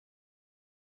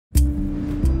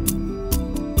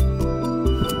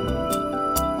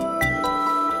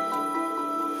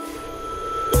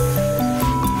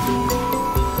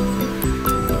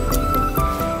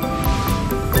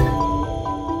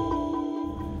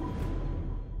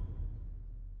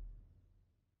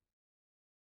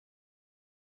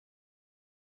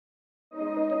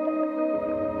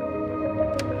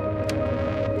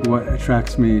What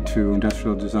attracts me to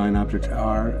industrial design objects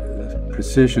are the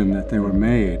precision that they were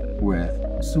made with.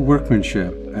 It's the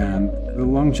workmanship and the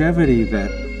longevity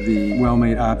that the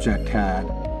well-made object had.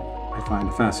 I find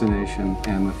a fascination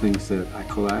in the things that I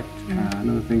collect and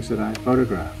in the things that I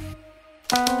photograph.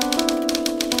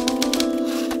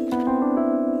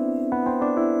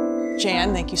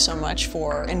 Jan, thank you so much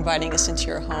for inviting us into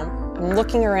your home. I'm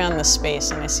looking around the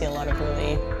space and I see a lot of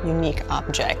really unique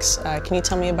objects. Can you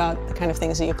tell me about the kind of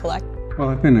things that you collect? Well,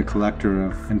 I've been a collector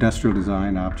of industrial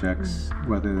design objects,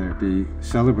 whether they be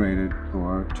celebrated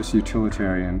or just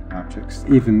utilitarian objects,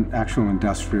 even actual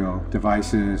industrial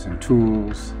devices and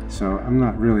tools. So I'm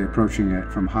not really approaching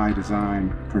it from high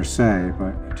design per se,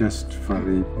 but just for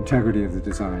the integrity of the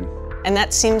design. And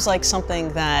that seems like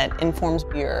something that informs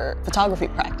your photography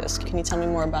practice. Can you tell me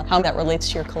more about how that relates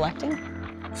to your collecting?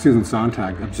 Susan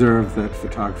Sontag observed that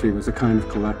photography was a kind of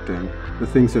collecting. The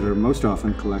things that are most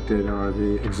often collected are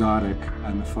the exotic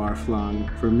and the far-flung.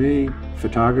 For me,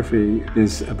 photography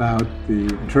is about the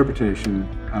interpretation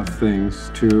of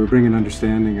things to bring an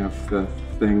understanding of the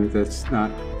thing that's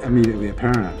not immediately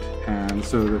apparent. And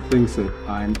so the things that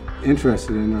I'm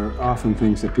interested in are often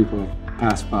things that people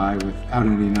pass by without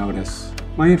any notice.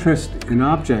 My interest in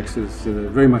objects is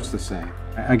very much the same.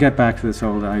 I get back to this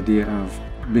old idea of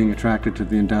being attracted to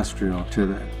the industrial, to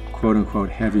the quote-unquote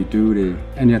heavy duty,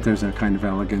 and yet there's a kind of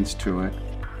elegance to it.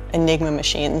 Enigma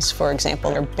machines, for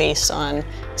example, are based on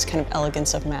this kind of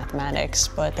elegance of mathematics,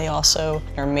 but they also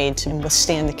are made to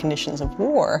withstand the conditions of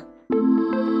war.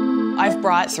 I've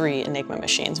brought 3 Enigma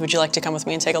machines. Would you like to come with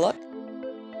me and take a look?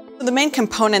 The main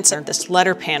components are this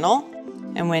letter panel,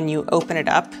 and when you open it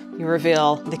up, you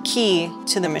reveal the key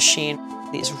to the machine,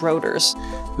 these rotors.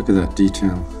 Look at that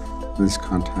detail, this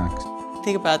contact.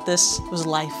 Think about this was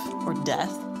life or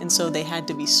death, and so they had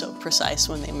to be so precise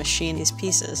when they machine these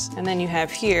pieces. And then you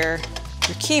have here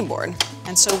your keyboard,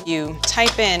 and so you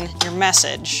type in your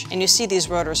message, and you see these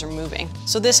rotors are moving.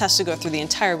 So this has to go through the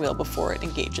entire wheel before it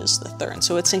engages the third.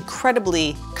 So it's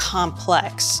incredibly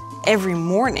complex. Every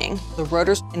morning, the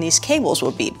rotors and these cables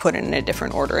will be put in a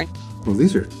different order. Well,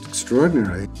 these are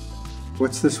extraordinary.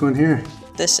 What's this one here?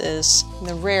 This is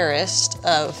the rarest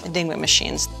of Enigma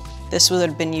machines. This would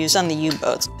have been used on the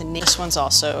U-boats. This one's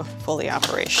also fully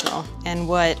operational. And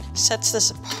what sets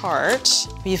this apart,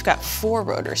 you've got 4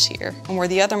 rotors here. And where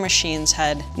the other machines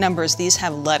had numbers, these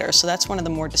have letters. So that's one of the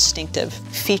more distinctive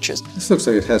features. This looks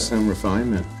like it has some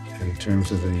refinement in terms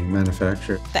of the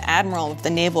manufacture. The admiral of the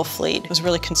naval fleet was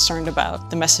really concerned about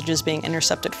the messages being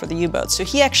intercepted for the U-boats. So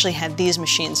he actually had these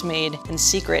machines made in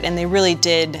secret, and they really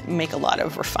did make a lot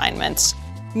of refinements.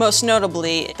 Most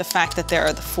notably, the fact that there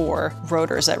are the 4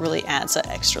 rotors that really adds that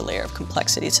extra layer of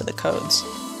complexity to the codes.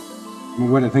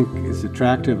 What I think is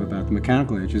attractive about the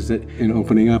mechanical age is that in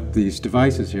opening up these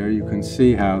devices here, you can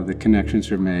see how the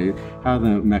connections are made, how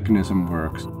the mechanism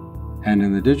works. And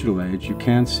in the digital age, you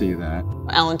can't see that.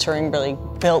 Alan Turing really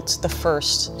built the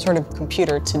first sort of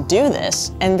computer to do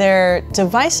this. And they're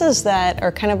devices that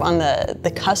are kind of on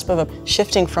the cusp of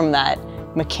shifting from that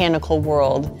mechanical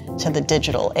world to the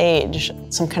digital age.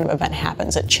 Some kind of event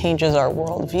happens that changes our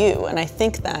worldview. And I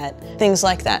think that things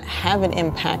like that have an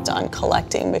impact on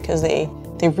collecting because they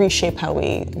reshape how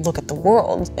we look at the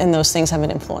world. And those things have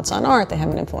an influence on art, they have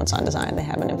an influence on design, they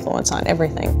have an influence on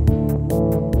everything.